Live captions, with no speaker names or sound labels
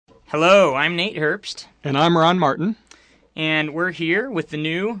Hello, I'm Nate Herbst. And I'm Ron Martin. And we're here with the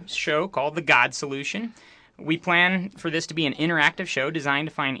new show called The God Solution. We plan for this to be an interactive show designed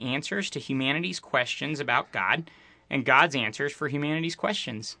to find answers to humanity's questions about God and God's answers for humanity's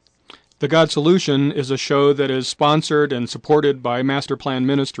questions. The God Solution is a show that is sponsored and supported by Master Plan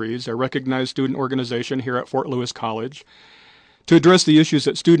Ministries, a recognized student organization here at Fort Lewis College, to address the issues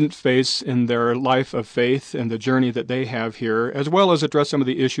that students face in their life of faith and the journey that they have here, as well as address some of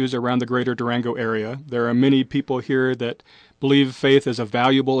the issues around the greater Durango area. There are many people here that believe faith is a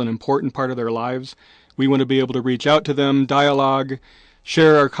valuable and important part of their lives. We want to be able to reach out to them, dialogue,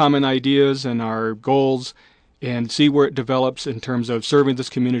 share our common ideas and our goals, and see where it develops in terms of serving this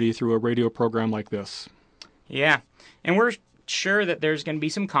community through a radio program like this. Yeah, and we're sure that there's going to be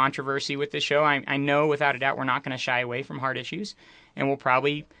some controversy with this show. I know without a doubt we're not going to shy away from hard issues, and we'll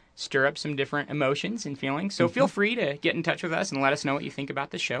probably stir up some different emotions and feelings. So feel free to get in touch with us and let us know what you think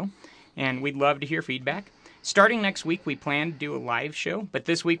about the show, and we'd love to hear feedback. Starting next week, we plan to do a live show, but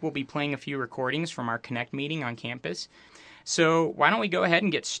this week we'll be playing a few recordings from our Connect meeting on campus. So why don't we go ahead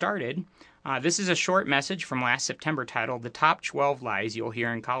and get started? This is a short message from last September titled, The Top 12 Lies You'll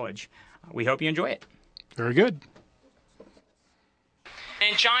Hear in College. We hope you enjoy it. Very good.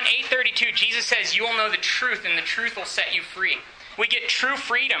 In John 8:32, Jesus says, "You will know the truth, and the truth will set you free." We get true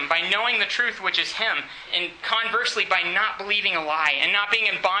freedom by knowing the truth, which is Him, and conversely by not believing a lie and not being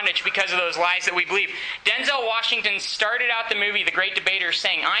in bondage because of those lies that we believe. Denzel Washington started out the movie The Great Debater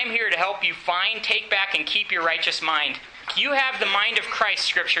saying, "I'm here to help you find, take back, and keep your righteous mind." You have the mind of Christ,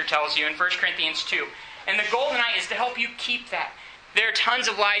 Scripture tells you in 1 Corinthians 2. And the goal tonight is to help you keep that. There are tons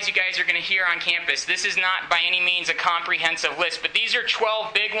of lies you guys are going to hear on campus. This is not by any means a comprehensive list, but these are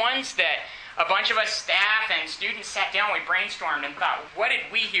 12 big ones that a bunch of us staff and students sat down, we brainstormed and thought, what did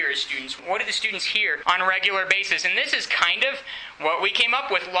we hear as students? What did the students hear on a regular basis? And this is kind of what we came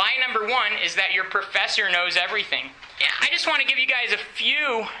up with. Lie number one is that your professor knows everything. I just want to give you guys a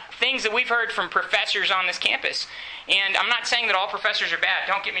few things that we've heard from professors on this campus. And I'm not saying that all professors are bad.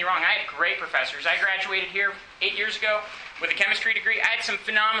 Don't get me wrong. I had great professors. I graduated here 8 years ago with a chemistry degree. I had some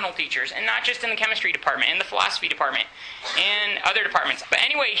phenomenal teachers, and not just in the chemistry department, in the philosophy department, and other departments. But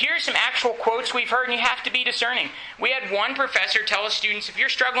anyway, here's some actual quotes we've heard, and you have to be discerning. We had one professor tell us students, if you're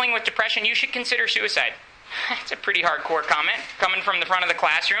struggling with depression, you should consider suicide. That's a pretty hardcore comment, coming from the front of the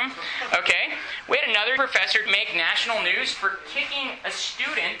classroom. Okay. We had another professor make national news for kicking a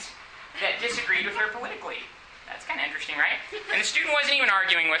student that disagreed with her politically. That's kind of interesting, right? And the student wasn't even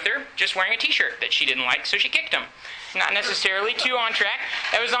arguing with her, just wearing a t-shirt that she didn't like, so she kicked him. Not necessarily too on track.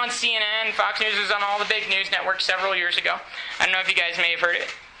 That was on CNN, Fox News, was on all the big news networks several years ago. I don't know if you guys may have heard it.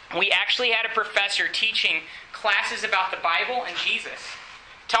 We actually had a professor teaching classes about the Bible and Jesus,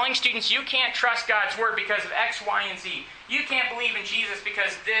 telling students, you can't trust God's Word because of X, Y, and Z. You can't believe in Jesus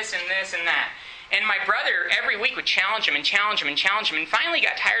because this and this and that. And my brother, every week, would challenge him and challenge him and challenge him, and finally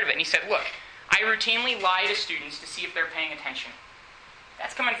got tired of it, and he said, look, I routinely lie to students to see if they're paying attention.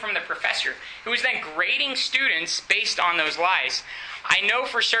 That's coming from the professor, who was then grading students based on those lies. I know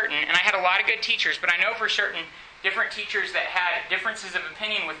for certain, and I had a lot of good teachers, but I know for certain different teachers that had differences of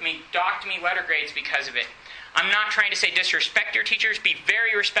opinion with me docked me letter grades because of it. I'm not trying to say disrespect your teachers. Be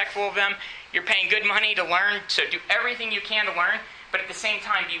very respectful of them. You're paying good money to learn, so do everything you can to learn. But at the same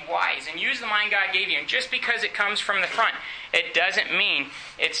time, be wise and use the mind God gave you. And just because it comes from the front, it doesn't mean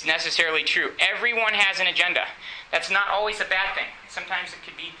it's necessarily true. Everyone has an agenda. That's not always a bad thing. Sometimes it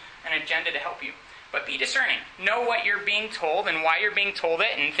could be an agenda to help you. But be discerning. Know what you're being told and why you're being told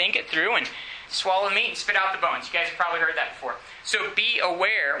it, and think it through and swallow the meat and spit out the bones. You guys have probably heard that before. So be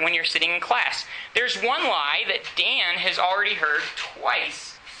aware when you're sitting in class. There's one lie that Dan has already heard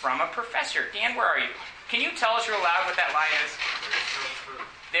twice from a professor. Dan, where are you? Can you tell us real loud what that lie is?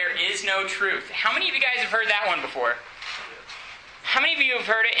 There is no truth. How many of you guys have heard that one before? How many of you have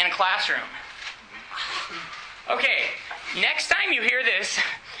heard it in a classroom? Okay, next time you hear this,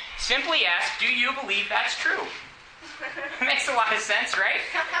 simply ask, do you believe that's true? It makes a lot of sense, right?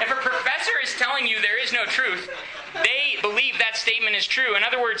 If a professor is telling you there is no truth, they believe that statement is true. In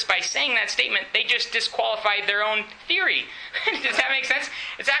other words, by saying that statement, they just disqualified their own theory. Does that make sense?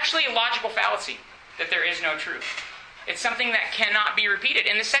 It's actually a logical fallacy that there is no truth. It's something that cannot be repeated.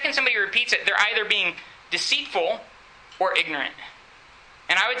 And the second somebody repeats it, they're either being deceitful or ignorant.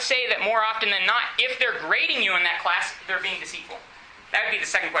 And I would say that more often than not, if they're grading you in that class, they're being deceitful. That would be the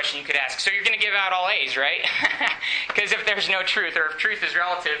second question you could ask. So you're going to give out all A's, right? Because if there's no truth, or if truth is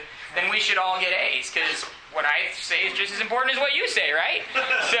relative, then we should all get A's, because what I say is just as important as what you say, right?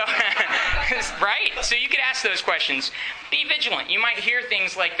 So, right? So you could ask those questions. Be vigilant. You might hear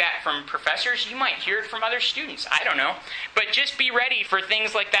things like that from professors. You might hear it from other students. I don't know. But just be ready for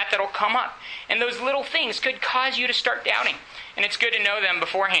things like that that'll come up. And those little things could cause you to start doubting. And it's good to know them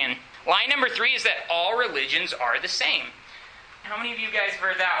beforehand. Lie number 3 is that all religions are the same. How many of you guys have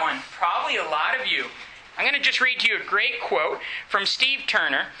heard that one? Probably a lot of you. I'm going to just read to you a great quote from Steve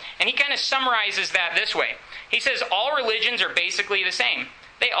Turner, and he kind of summarizes that this way. He says, all religions are basically the same.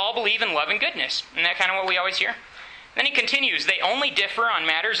 They all believe in love and goodness. Isn't that kind of what we always hear? Then he continues, they only differ on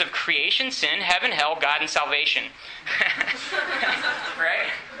matters of creation, sin, heaven, hell, God, and salvation. Right?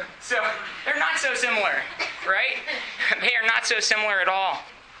 So, they're not so similar, right? They are not so similar at all.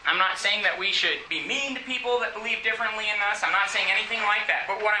 I'm not saying that we should be mean to people that believe differently in us. I'm not saying anything like that.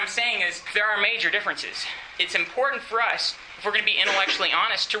 But what I'm saying is there are major differences. It's important for us, if we're going to be intellectually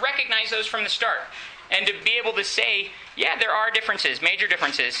honest, to recognize those from the start. And to be able to say, yeah, there are differences, major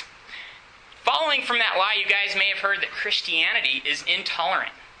differences. Following from that lie, you guys may have heard that Christianity is intolerant.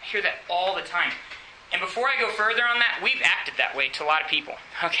 I hear that all the time. And before I go further on that, we've acted that way to a lot of people,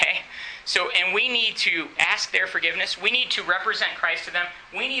 okay? So, and we need to ask their forgiveness. We need to represent Christ to them.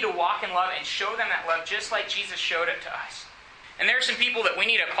 We need to walk in love and show them that love just like Jesus showed it to us. And there are some people that we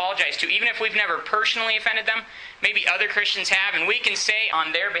need to apologize to, even if we've never personally offended them. Maybe other Christians have, and we can say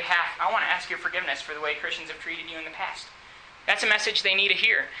on their behalf, I want to ask your forgiveness for the way Christians have treated you in the past. That's a message they need to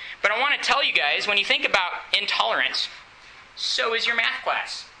hear. But I want to tell you guys, when you think about intolerance, so is your math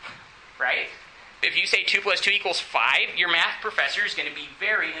class, right? If you say 2 + 2 = 5, your math professor is going to be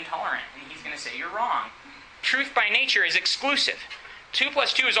very intolerant, and he's going to say you're wrong. Truth by nature is exclusive. 2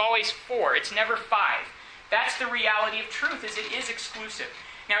 + 2 is always 4. It's never 5. That's the reality of truth, is it is exclusive.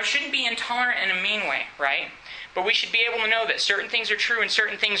 Now, it shouldn't be intolerant in a mean way, right? But we should be able to know that certain things are true and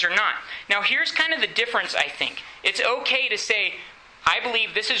certain things are not. Now, here's kind of the difference, I think. It's okay to say, I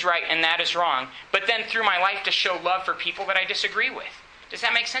believe this is right and that is wrong, but then through my life to show love for people that I disagree with. Does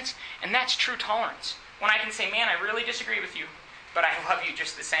that make sense? And that's true tolerance. When I can say, man, I really disagree with you, but I love you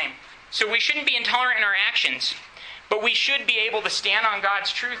just the same. So we shouldn't be intolerant in our actions, but we should be able to stand on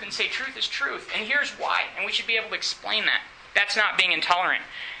God's truth and say truth is truth, and here's why. And we should be able to explain that. That's not being intolerant.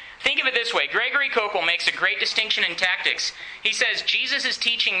 Think of it this way. Gregory Kokel makes a great distinction in tactics. He says, Jesus'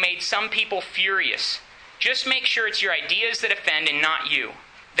 teaching made some people furious. Just make sure it's your ideas that offend and not you.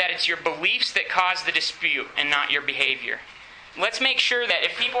 That it's your beliefs that cause the dispute and not your behavior. Let's make sure that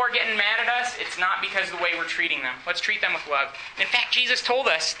if people are getting mad at us, it's not because of the way we're treating them. Let's treat them with love. In fact, Jesus told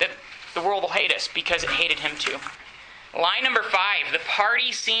us that the world will hate us because it hated him too. Lie number 5, the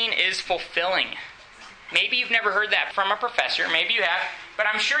party scene is fulfilling. Maybe you've never heard that from a professor, maybe you have, but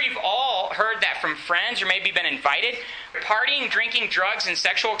I'm sure you've all heard that from friends or maybe been invited. Partying, drinking, drugs, and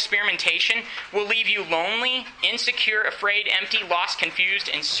sexual experimentation will leave you lonely, insecure, afraid, empty, lost, confused,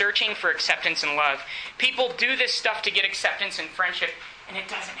 and searching for acceptance and love. People do this stuff to get acceptance and friendship, and it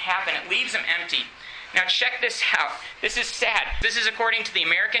doesn't happen. It leaves them empty. Now check this out. This is sad. This is according to the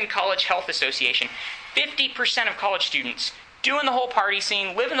American College Health Association. 50% of college students doing the whole party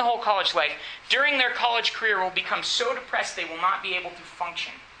scene, living the whole college life, during their college career will become so depressed they will not be able to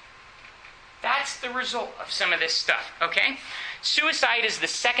function. That's the result of some of this stuff, okay? Suicide is the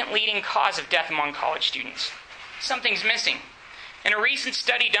second leading cause of death among college students. Something's missing. In a recent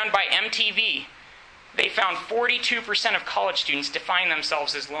study done by MTV, they found 42% of college students define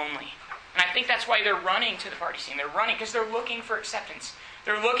themselves as lonely. And I think that's why they're running to the party scene. They're running because they're looking for acceptance.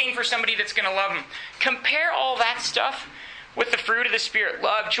 They're looking for somebody that's going to love them. Compare all that stuff with the fruit of the Spirit: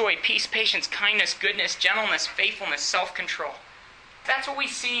 love, joy, peace, patience, kindness, goodness, gentleness, faithfulness, self-control. That's what we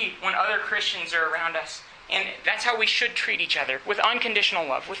see when other Christians are around us. And that's how we should treat each other, with unconditional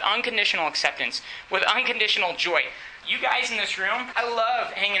love, with unconditional acceptance, with unconditional joy. You guys in this room, I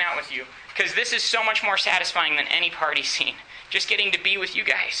love hanging out with you, because this is so much more satisfying than any party scene. Just getting to be with you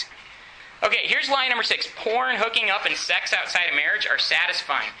guys. Okay, here's lie number 6. Porn, hooking up, and sex outside of marriage are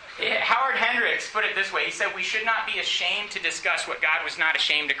satisfying. Howard Hendricks put it this way. He said, we should not be ashamed to discuss what God was not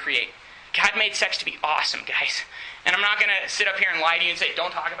ashamed to create. God made sex to be awesome, guys. And I'm not going to sit up here and lie to you and say,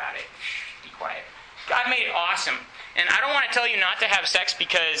 don't talk about it. Shh, be quiet. God made it awesome. And I don't want to tell you not to have sex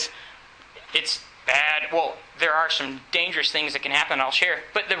because it's bad. Well, there are some dangerous things that can happen, I'll share.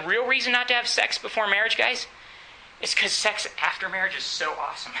 But the real reason not to have sex before marriage, guys, is because sex after marriage is so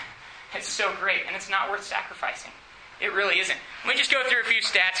awesome. It's so great, and it's not worth sacrificing. It really isn't. Let me just go through a few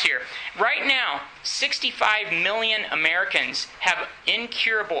stats here. Right now, 65 million Americans have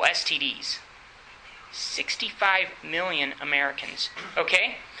incurable STDs. 65 million Americans,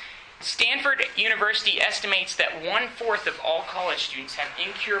 okay? Stanford University estimates that 1/4 of all college students have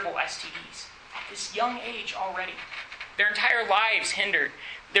incurable STDs at this young age already. Their entire lives hindered.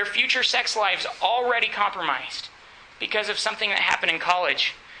 Their future sex lives already compromised because of something that happened in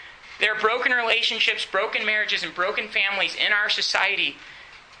college. There are broken relationships, broken marriages, and broken families in our society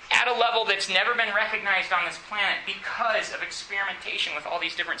at a level that's never been recognized on this planet because of experimentation with all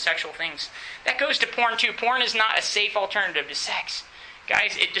these different sexual things. That goes to porn too. Porn is not a safe alternative to sex.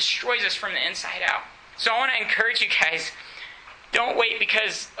 Guys, it destroys us from the inside out. So I want to encourage you guys, don't wait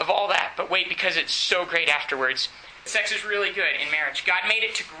because of all that, but wait because it's so great afterwards. Sex is really good in marriage. God made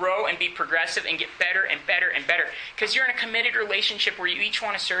it to grow and be progressive and get better and better and better because you're in a committed relationship where you each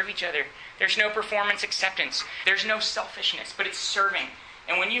want to serve each other. There's no performance acceptance. There's no selfishness, but it's serving.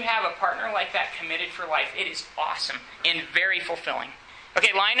 And when you have a partner like that committed for life, it is awesome and very fulfilling.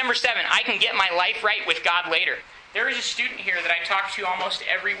 Okay, line number 7, I can get my life right with God later. There is a student here that I talk to almost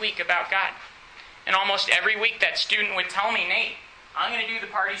every week about God. And almost every week that student would tell me, Nate, I'm going to do the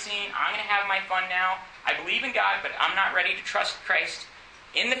party scene. I'm going to have my fun now. I believe in God, but I'm not ready to trust Christ.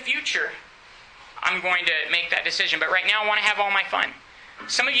 In the future, I'm going to make that decision. But right now, I want to have all my fun.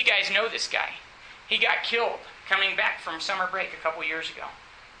 Some of you guys know this guy. He got killed coming back from summer break a couple years ago.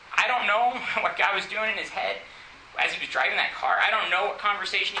 I don't know what God was doing in his head as he was driving that car. I don't know what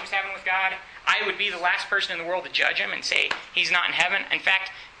conversation he was having with God. I would be the last person in the world to judge him and say he's not in heaven. In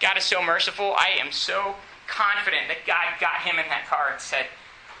fact, God is so merciful. I am so confident that God got him in that car and said,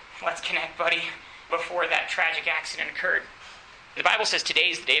 let's connect, buddy, before that tragic accident occurred. The Bible says today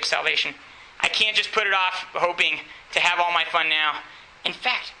is the day of salvation. I can't just put it off hoping to have all my fun now. In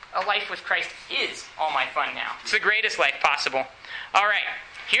fact, a life with Christ is all my fun now. It's the greatest life possible. All right,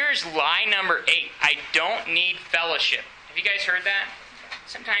 here's lie number 8. I don't need fellowship. Have you guys heard that?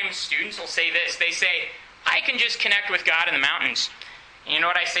 Sometimes students will say this. They say, I can just connect with God in the mountains. And you know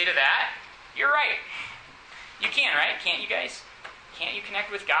what I say to that? You're right. You can, right? Can't you guys? Can't you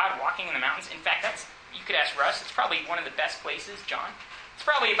connect with God walking in the mountains? In fact, you could ask Russ. It's probably one of the best places, John. It's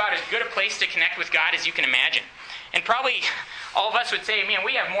probably about as good a place to connect with God as you can imagine. And probably all of us would say, man,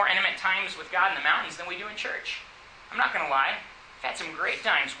 we have more intimate times with God in the mountains than we do in church. I'm not going to lie. I've had some great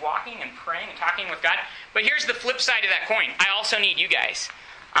times walking and praying and talking with God. But here's the flip side of that coin. I also need you guys.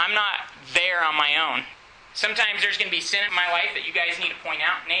 I'm not there on my own. Sometimes there's going to be sin in my life that you guys need to point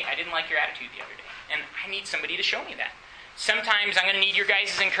out. Nate, I didn't like your attitude the other day. And I need somebody to show me that. Sometimes I'm going to need your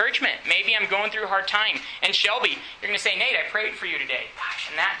guys' encouragement. Maybe I'm going through a hard time. And Shelby, you're going to say, Nate, I prayed for you today. Gosh,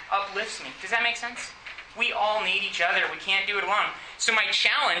 and that uplifts me. Does that make sense? We all need each other. We can't do it alone. So my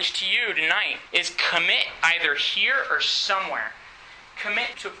challenge to you tonight is commit either here or somewhere.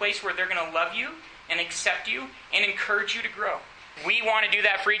 Commit to a place where they're going to love you and accept you and encourage you to grow. We want to do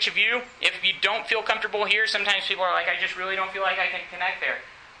that for each of you. If you don't feel comfortable here, sometimes people are like, I just really don't feel like I can connect there.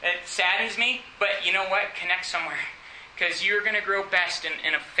 It saddens me, but you know what? Connect somewhere. Because you're going to grow best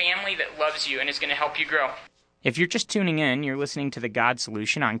in a family that loves you and is going to help you grow. If you're just tuning in, you're listening to The God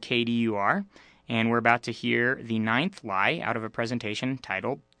Solution on KDUR, and we're about to hear the 9th lie out of a presentation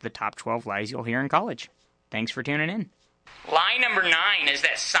titled The Top 12 Lies You'll Hear in College. Thanks for tuning in. Lie number 9 is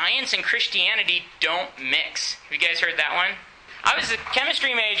that science and Christianity don't mix. Have you guys heard that one? I was a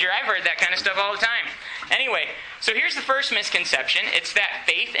chemistry major. I've heard that kind of stuff all the time. Anyway, so here's the first misconception. It's that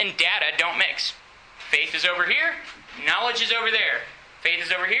faith and data don't mix. Faith is over here. Knowledge is over there. Faith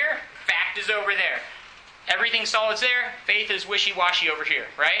is over here. Fact is over there. Everything solid's there. Faith is wishy-washy over here,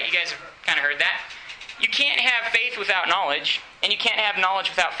 right? You guys have kind of heard that. You can't have faith without knowledge, and you can't have knowledge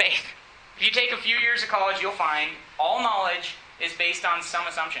without faith. If you take a few years of college, you'll find all knowledge is based on some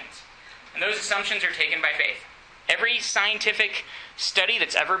assumptions. And those assumptions are taken by faith. Every scientific study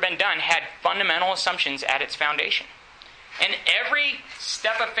that's ever been done had fundamental assumptions at its foundation. And every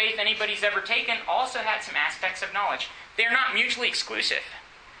step of faith anybody's ever taken also had some aspects of knowledge. They're not mutually exclusive,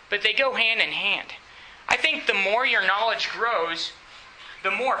 but they go hand in hand. I think the more your knowledge grows,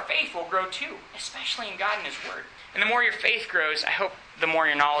 the more faith will grow too, especially in God and His Word. And the more your faith grows, I hope the more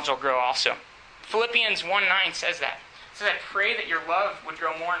your knowledge will grow also. Philippians 1:9 says that. It says, I pray that your love would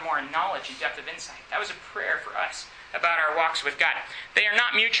grow more and more in knowledge and depth of insight. That was a prayer for us about our walks with God. They are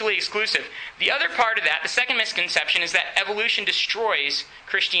not mutually exclusive. The other part of that, the second misconception, is that evolution destroys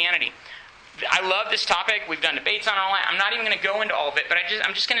Christianity. I love this topic. We've done debates on all that. I'm not even going to go into all of it, but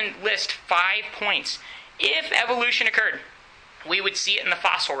I'm just going to list 5 points. If evolution occurred, we would see it in the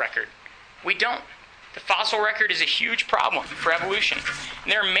fossil record. We don't. The fossil record is a huge problem for evolution.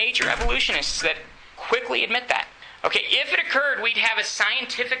 And there are major evolutionists that quickly admit that. Okay, if it occurred, we'd have a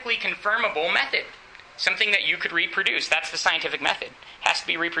scientifically confirmable method. something that you could reproduce. That's the scientific method. It has to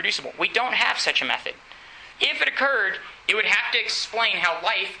be reproducible. We don't have such a method. If it occurred, it would have to explain how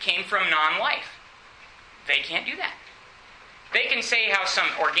life came from non-life. They can't do that. They can say how some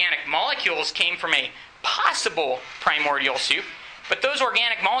organic molecules came from a possible primordial soup, but those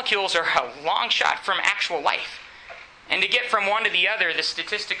organic molecules are a long shot from actual life. And to get from one to the other, the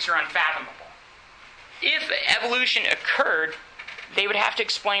statistics are unfathomable. If evolution occurred, they would have to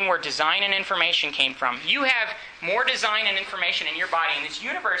explain where design and information came from. You have more design and information in your body, and this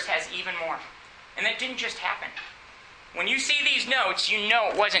universe has even more. And that didn't just happen. When you see these notes, you know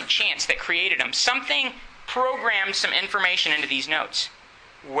it wasn't chance that created them. Something programmed some information into these notes.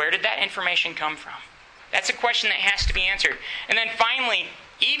 Where did that information come from? That's a question that has to be answered. And then finally,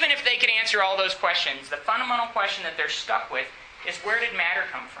 even if they could answer all those questions, the fundamental question that they're stuck with is, where did matter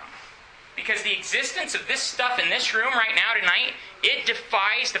come from? Because the existence of this stuff in this room right now tonight, it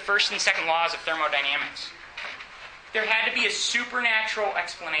defies the first and second laws of thermodynamics. There had to be a supernatural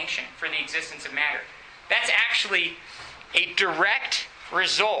explanation for the existence of matter. That's actually a direct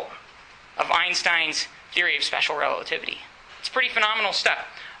result of Einstein's theory of special relativity. It's pretty phenomenal stuff.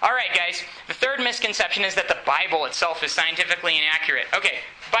 All right, guys, the third misconception is that the Bible itself is scientifically inaccurate. Okay,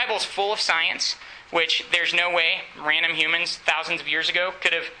 the Bible's full of science, which there's no way random humans thousands of years ago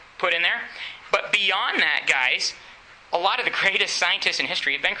could have put in there. But beyond that, guys, a lot of the greatest scientists in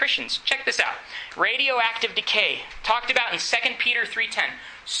history have been Christians. Check this out. Radioactive decay, talked about in 2 Peter 3:10.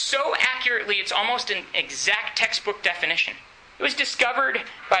 So accurately, it's almost an exact textbook definition. It was discovered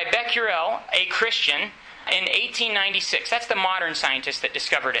by Becquerel, a Christian, in 1896. That's the modern scientist that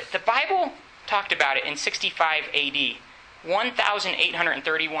discovered it. The Bible talked about it in 65 AD,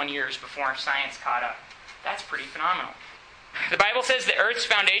 1,831 years before science caught up. That's pretty phenomenal. The Bible says the earth's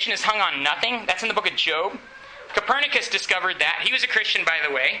foundation is hung on nothing. That's in the book of Job. Copernicus discovered that. He was a Christian, by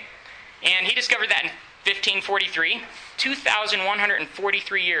the way. And he discovered that in 1543,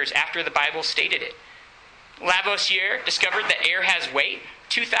 2,143 years after the Bible stated it. Lavoisier discovered that air has weight,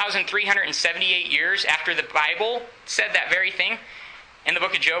 2,378 years after the Bible said that very thing. In the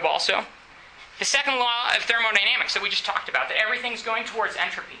book of Job also. The second law of thermodynamics that we just talked about, that everything's going towards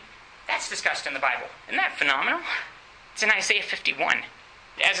entropy. That's discussed in the Bible. Isn't that phenomenal? It's in Isaiah 51.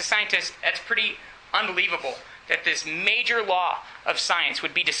 As a scientist, that's pretty unbelievable that this major law of science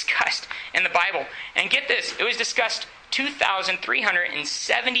would be discussed in the Bible. And get this, it was discussed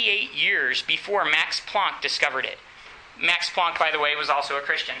 2,378 years before Max Planck discovered it. Max Planck, by the way, was also a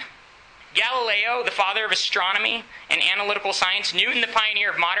Christian. Galileo, the father of astronomy and analytical science, Newton, the pioneer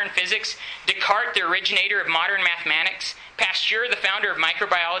of modern physics, Descartes, the originator of modern mathematics, Pasteur, the founder of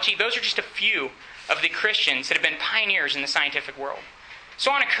microbiology, those are just a few of the Christians that have been pioneers in the scientific world.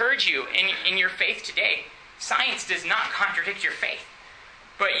 So I want to encourage you in your faith today. Science does not contradict your faith.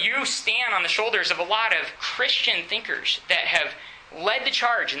 But you stand on the shoulders of a lot of Christian thinkers that have led the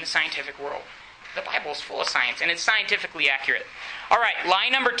charge in the scientific world. The Bible is full of science, and it's scientifically accurate. All right, lie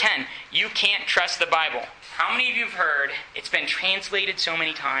number 10. You can't trust the Bible. How many of you have heard, it's been translated so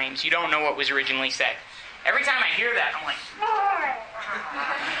many times, you don't know what was originally said? Every time I hear that, I'm like,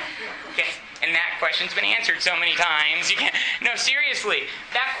 okay, and that question's been answered so many times. You can't. No, seriously,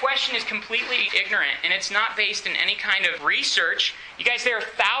 that question is completely ignorant, and it's not based in any kind of research. You guys, there are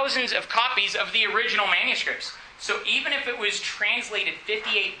thousands of copies of the original manuscripts. So even if it was translated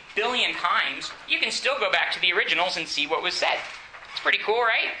 58 billion times, you can still go back to the originals and see what was said. It's pretty cool,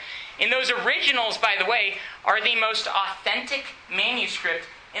 right? And those originals, by the way, are the most authentic manuscript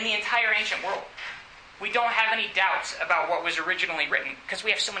in the entire ancient world. We don't have any doubts about what was originally written because we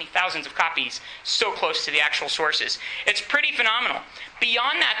have so many thousands of copies so close to the actual sources. It's pretty phenomenal.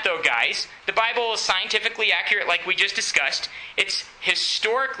 Beyond that, though, guys, the Bible is scientifically accurate like we just discussed. It's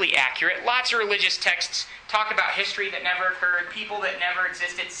historically accurate. Lots of religious texts talk about history that never occurred, people that never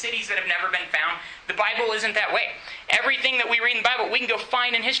existed, cities that have never been found. The Bible isn't that way. Everything that we read in the Bible, we can go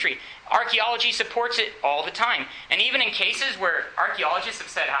find in history. Archaeology supports it all the time. And even in cases where archaeologists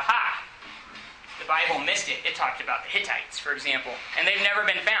have said, aha, the Bible missed it. It talked about the Hittites, for example, and they've never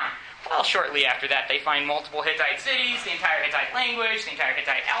been found. Well, shortly after that, they find multiple Hittite cities, the entire Hittite language, the entire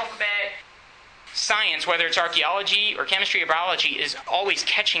Hittite alphabet. Science, whether it's archaeology or chemistry or biology, is always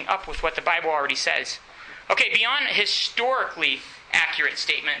catching up with what the Bible already says. Okay, beyond historically accurate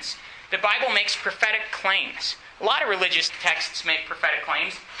statements, the Bible makes prophetic claims. A lot of religious texts make prophetic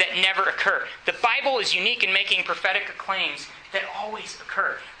claims that never occur. The Bible is unique in making prophetic claims that always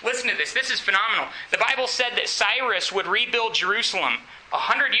occur. Listen to this. This is phenomenal. The Bible said that Cyrus would rebuild Jerusalem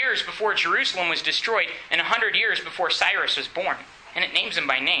 100 years before Jerusalem was destroyed and 100 years before Cyrus was born. And it names him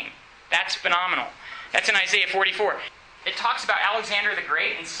by name. That's phenomenal. That's in Isaiah 44. it talks about Alexander the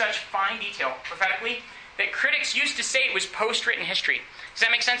Great in such fine detail, prophetically, that critics used to say it was post-written history. Does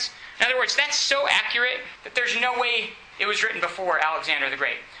that make sense? In other words, that's so accurate that there's no way it was written before Alexander the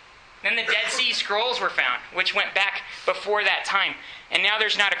Great. Then the Dead Sea Scrolls were found, which went back before that time. And now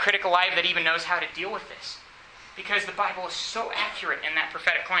there's not a critic alive that even knows how to deal with this, because the Bible is so accurate in that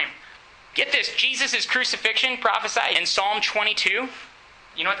prophetic claim. Get this, Jesus' crucifixion prophesied in Psalm 22.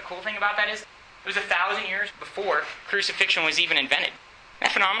 You know what the cool thing about that is? It was 1,000 years before crucifixion was even invented. Isn't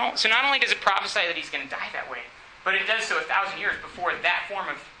that phenomenal? So not only does it prophesy that he's going to die that way, but it does so 1,000 years before that form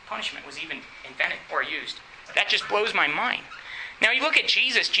of punishment was even invented or used. That just blows my mind. Now you look at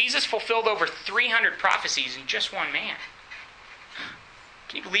Jesus. Jesus fulfilled over 300 prophecies in just one man.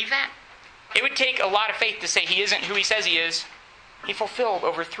 Can you believe that? It would take a lot of faith to say he isn't who he says he is. He fulfilled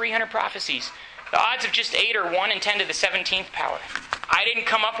over 300 prophecies. The odds of just 8 are 1 in 10 to the 17th power. I didn't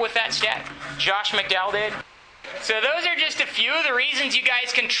come up with that stat. Josh McDowell did. So those are just a few of the reasons you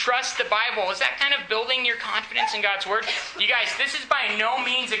guys can trust the Bible. Is that kind of building your confidence in God's Word? You guys, this is by no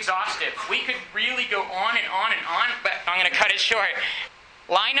means exhaustive. We could really go on and on and on, but I'm going to cut it short.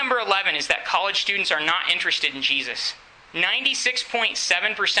 Lie number 11 is that college students are not interested in Jesus.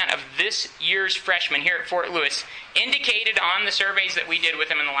 96.7% of this year's freshmen here at Fort Lewis indicated on the surveys that we did with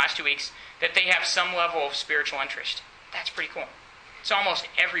them in the last 2 weeks that they have some level of spiritual interest. That's pretty cool. So almost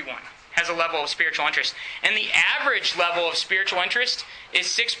everyone has a level of spiritual interest. And the average level of spiritual interest is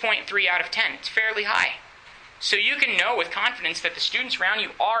 6.3 out of 10. It's fairly high. So you can know with confidence that the students around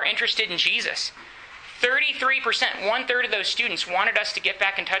you are interested in Jesus. 33%, 1/3 of those students wanted us to get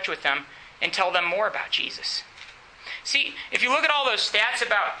back in touch with them and tell them more about Jesus. See, if you look at all those stats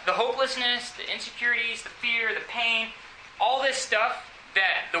about the hopelessness, the insecurities, the fear, the pain, all this stuff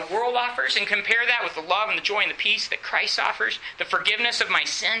that the world offers, and compare that with the love and the joy and the peace that Christ offers, the forgiveness of my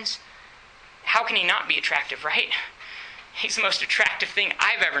sins, how can he not be attractive, right? He's the most attractive thing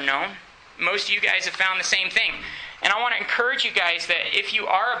I've ever known. Most of you guys have found the same thing. And I want to encourage you guys that if you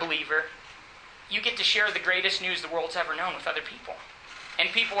are a believer, you get to share the greatest news the world's ever known with other people.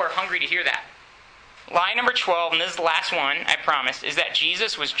 And people are hungry to hear that. Lie number 12, and this is the last one, I promise, is that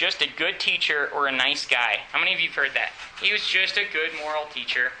Jesus was just a good teacher or a nice guy. How many of you have heard that? He was just a good moral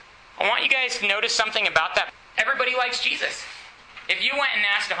teacher. I want you guys to notice something about that. Everybody likes Jesus. If you went and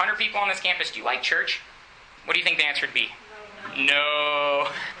asked 100 people on this campus, do you like church? What do you think the answer would be?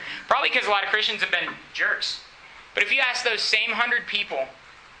 No. Probably because a lot of Christians have been jerks. But if you ask those same 100 people,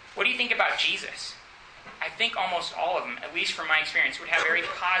 what do you think about Jesus? I think almost all of them, at least from my experience, would have very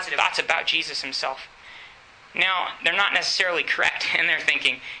positive thoughts about Jesus himself. Now, they're not necessarily correct in their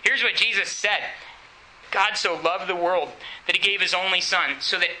thinking. Here's what Jesus said. God so loved the world that he gave his only Son,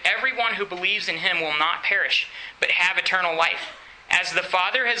 so that everyone who believes in him will not perish, but have eternal life. As the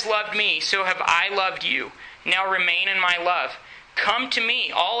Father has loved me, so have I loved you. Now remain in my love. Come to me,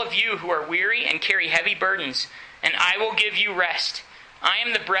 all of you who are weary and carry heavy burdens, and I will give you rest. I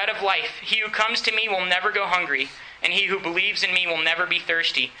am the bread of life. He who comes to me will never go hungry, and he who believes in me will never be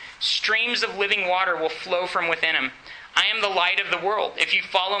thirsty. Streams of living water will flow from within him. I am the light of the world. If you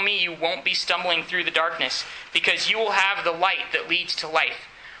follow me, you won't be stumbling through the darkness, because you will have the light that leads to life.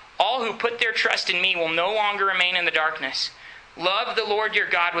 All who put their trust in me will no longer remain in the darkness. Love the Lord your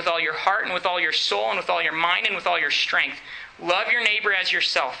God with all your heart and with all your soul and with all your mind and with all your strength. Love your neighbor as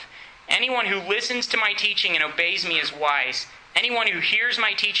yourself. Anyone who listens to my teaching and obeys me is wise. Anyone who hears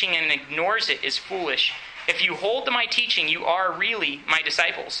my teaching and ignores it is foolish. If you hold to my teaching, you are really my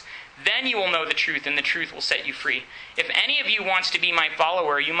disciples. Then you will know the truth, and the truth will set you free. If any of you wants to be my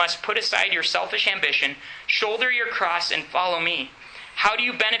follower, you must put aside your selfish ambition, shoulder your cross, and follow me. How do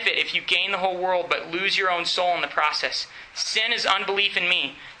you benefit if you gain the whole world but lose your own soul in the process? Sin is unbelief in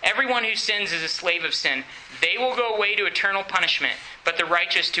me. Everyone who sins is a slave of sin. They will go away to eternal punishment, but the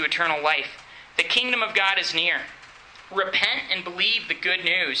righteous to eternal life. The kingdom of God is near. Repent and believe the good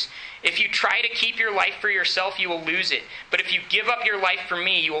news. If you try to keep your life for yourself, you will lose it. But if you give up your life for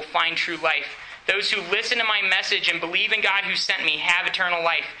me, you will find true life. Those who listen to my message and believe in God who sent me have eternal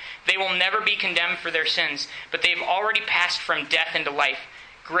life. They will never be condemned for their sins, but they've already passed from death into life.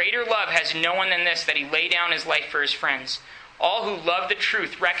 Greater love has no one than this, that he lay down his life for his friends. All who love the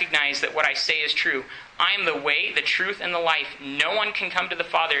truth recognize that what I say is true. I am the way, the truth, and the life. No one can come to the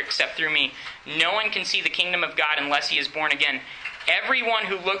Father except through me. No one can see the kingdom of God unless he is born again. Everyone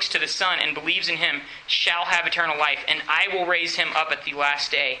who looks to the Son and believes in him shall have eternal life, and I will raise him up at the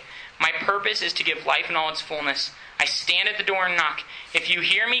last day. My purpose is to give life in all its fullness. I stand at the door and knock. If you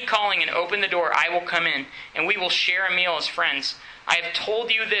hear me calling and open the door, I will come in, and we will share a meal as friends. I have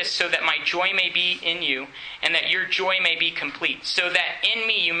told you this so that my joy may be in you, and that your joy may be complete, so that in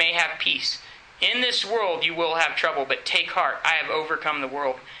me you may have peace. In this world you will have trouble, but take heart, I have overcome the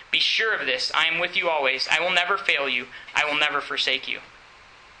world. Be sure of this, I am with you always. I will never fail you. I will never forsake you.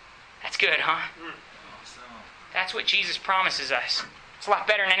 That's good, huh? That's what Jesus promises us. It's a lot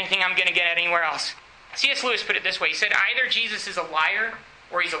better than anything I'm going to get anywhere else. C.S. Lewis put it this way. He said, either Jesus is a liar,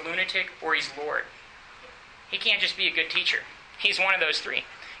 or he's a lunatic, or he's Lord. He can't just be a good teacher. He's one of those three.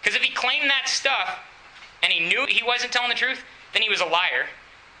 Because if he claimed that stuff, and he knew he wasn't telling the truth, then he was a liar.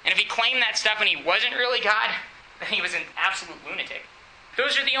 And if he claimed that stuff and he wasn't really God, then he was an absolute lunatic.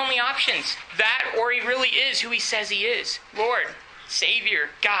 Those are the only options. That, or he really is who he says he is. Lord, Savior,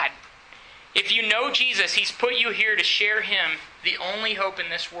 God. If you know Jesus, he's put you here to share him, the only hope in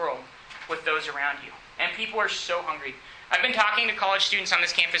this world, with those around you. And people are so hungry. I've been talking to college students on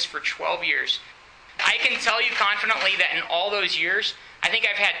this campus for 12 years. I can tell you confidently that in all those years, I think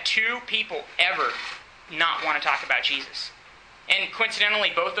I've had 2 people ever not want to talk about Jesus. And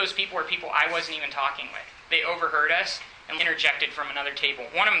coincidentally, both those people were people I wasn't even talking with. They overheard us and interjected from another table.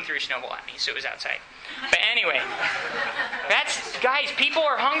 One of them threw a snowball at me, so it was outside. But anyway, guys, people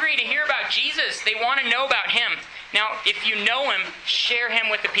are hungry to hear about Jesus. They want to know about him. Now, if you know him, share him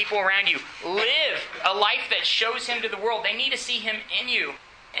with the people around you. Live a life that shows him to the world. They need to see him in you.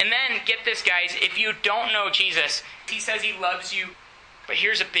 And then, get this, guys, if you don't know Jesus, he says he loves you, but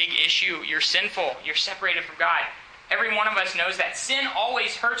here's a big issue. You're sinful. You're separated from God. Every one of us knows that sin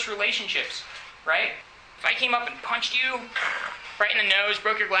always hurts relationships, right? If I came up and punched you right in the nose,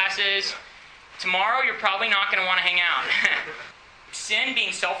 broke your glasses, tomorrow you're probably not going to want to hang out. Sin,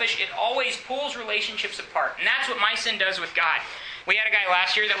 being selfish, it always pulls relationships apart. And that's what my sin does with God. We had a guy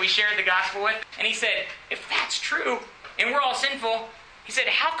last year that we shared the gospel with, and he said, if that's true, and we're all sinful, he said,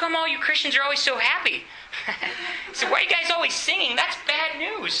 how come all you Christians are always so happy? He said, why are you guys always singing? That's bad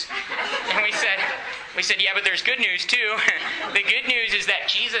news. And we said, yeah, but there's good news too. The good news is that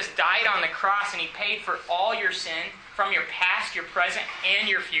Jesus died on the cross and he paid for all your sin, from your past, your present, and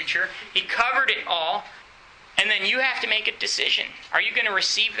your future. He covered it all. And then you have to make a decision. Are you going to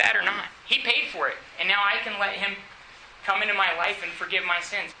receive that or not? He paid for it. And now I can let him come into my life and forgive my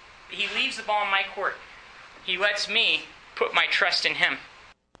sins. He leaves the ball in my court. He lets me put my trust in him.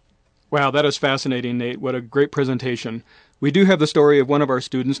 Wow, that is fascinating, Nate. What a great presentation. We do have the story of one of our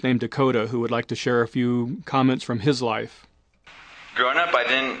students named Dakota who would like to share a few comments from his life. Growing up, I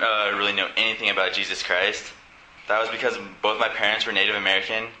didn't really know anything about Jesus Christ. That was because both my parents were Native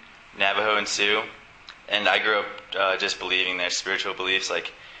American, Navajo and Sioux, and I grew up just believing their spiritual beliefs,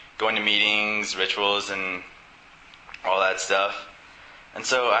 like going to meetings, rituals, and all that stuff. And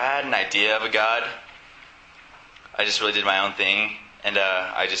so I had an idea of a God. I just really did my own thing, and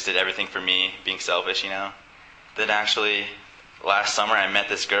I just did everything for me, being selfish, you know. Then actually, last summer I met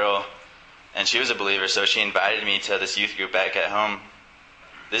this girl, and she was a believer, so she invited me to this youth group back at home.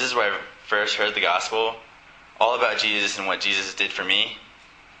 This is where I first heard the gospel, all about Jesus and what Jesus did for me.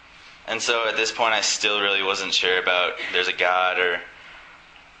 And so at this point I still really wasn't sure about there's a God or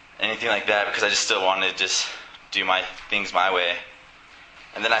anything like that, because I just still wanted to just do my things my way.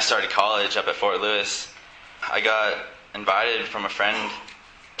 And then I started college up at Fort Lewis. I got invited from a friend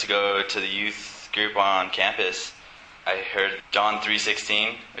to go to the youth group on campus. I heard John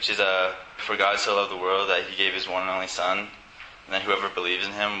 3:16, which is for God so loved the world that he gave his one and only Son, and that whoever believes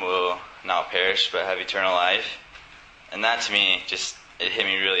in him will not perish but have eternal life. And that to me, just it hit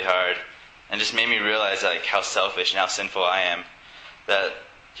me really hard, and just made me realize like how selfish and how sinful I am. That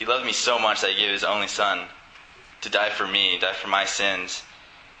he loved me so much that he gave his only Son to die for me, die for my sins.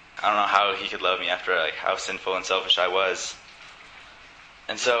 I don't know how he could love me after like how sinful and selfish I was.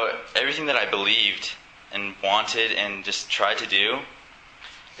 And so everything that I believed and wanted and just tried to do,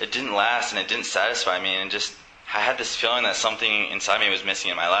 it didn't last and it didn't satisfy me, and just I had this feeling that something inside me was missing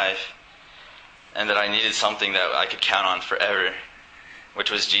in my life, and that I needed something that I could count on forever,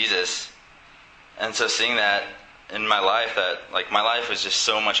 which was Jesus. And so seeing that in my life, that like my life was just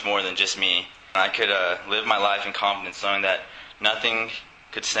so much more than just me. I could live my life in confidence knowing that nothing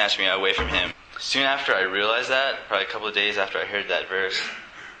could snatch me away from him. Soon after I realized that, probably a couple of days after I heard that verse,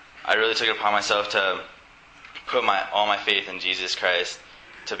 I really took it upon myself to put all my faith in Jesus Christ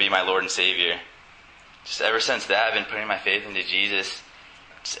to be my Lord and Savior. Just ever since that, I've been putting my faith into Jesus.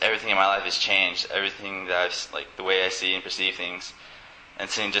 Just everything in my life has changed. Everything that like the way I see and perceive things, and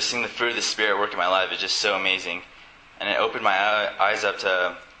seeing the fruit of the Spirit work in my life is just so amazing. And it opened my eyes up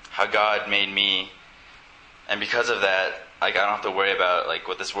to how God made me, and because of that, like I don't have to worry about like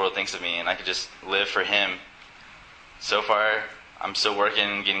what this world thinks of me, and I could just live for him. So far, I'm still working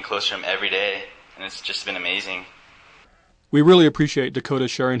and getting closer to him every day, and it's just been amazing. We really appreciate Dakota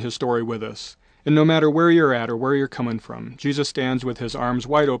sharing his story with us. And no matter where you're at or where you're coming from, Jesus stands with his arms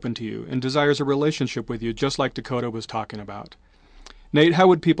wide open to you and desires a relationship with you, just like Dakota was talking about. Nate, how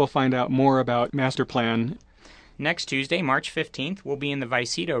would people find out more about Master Plan? Next Tuesday, March 15th, we'll be in the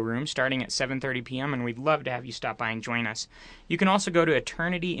Vicito room starting at 7:30 p.m., and we'd love to have you stop by and join us. You can also go to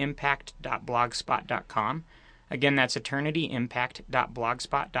eternityimpact.blogspot.com. Again, that's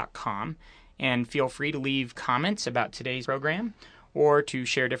eternityimpact.blogspot.com, and feel free to leave comments about today's program or to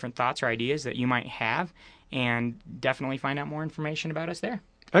share different thoughts or ideas that you might have, and definitely find out more information about us there.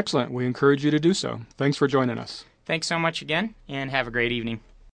 Excellent. We encourage you to do so. Thanks for joining us. Thanks so much again, and have a great evening.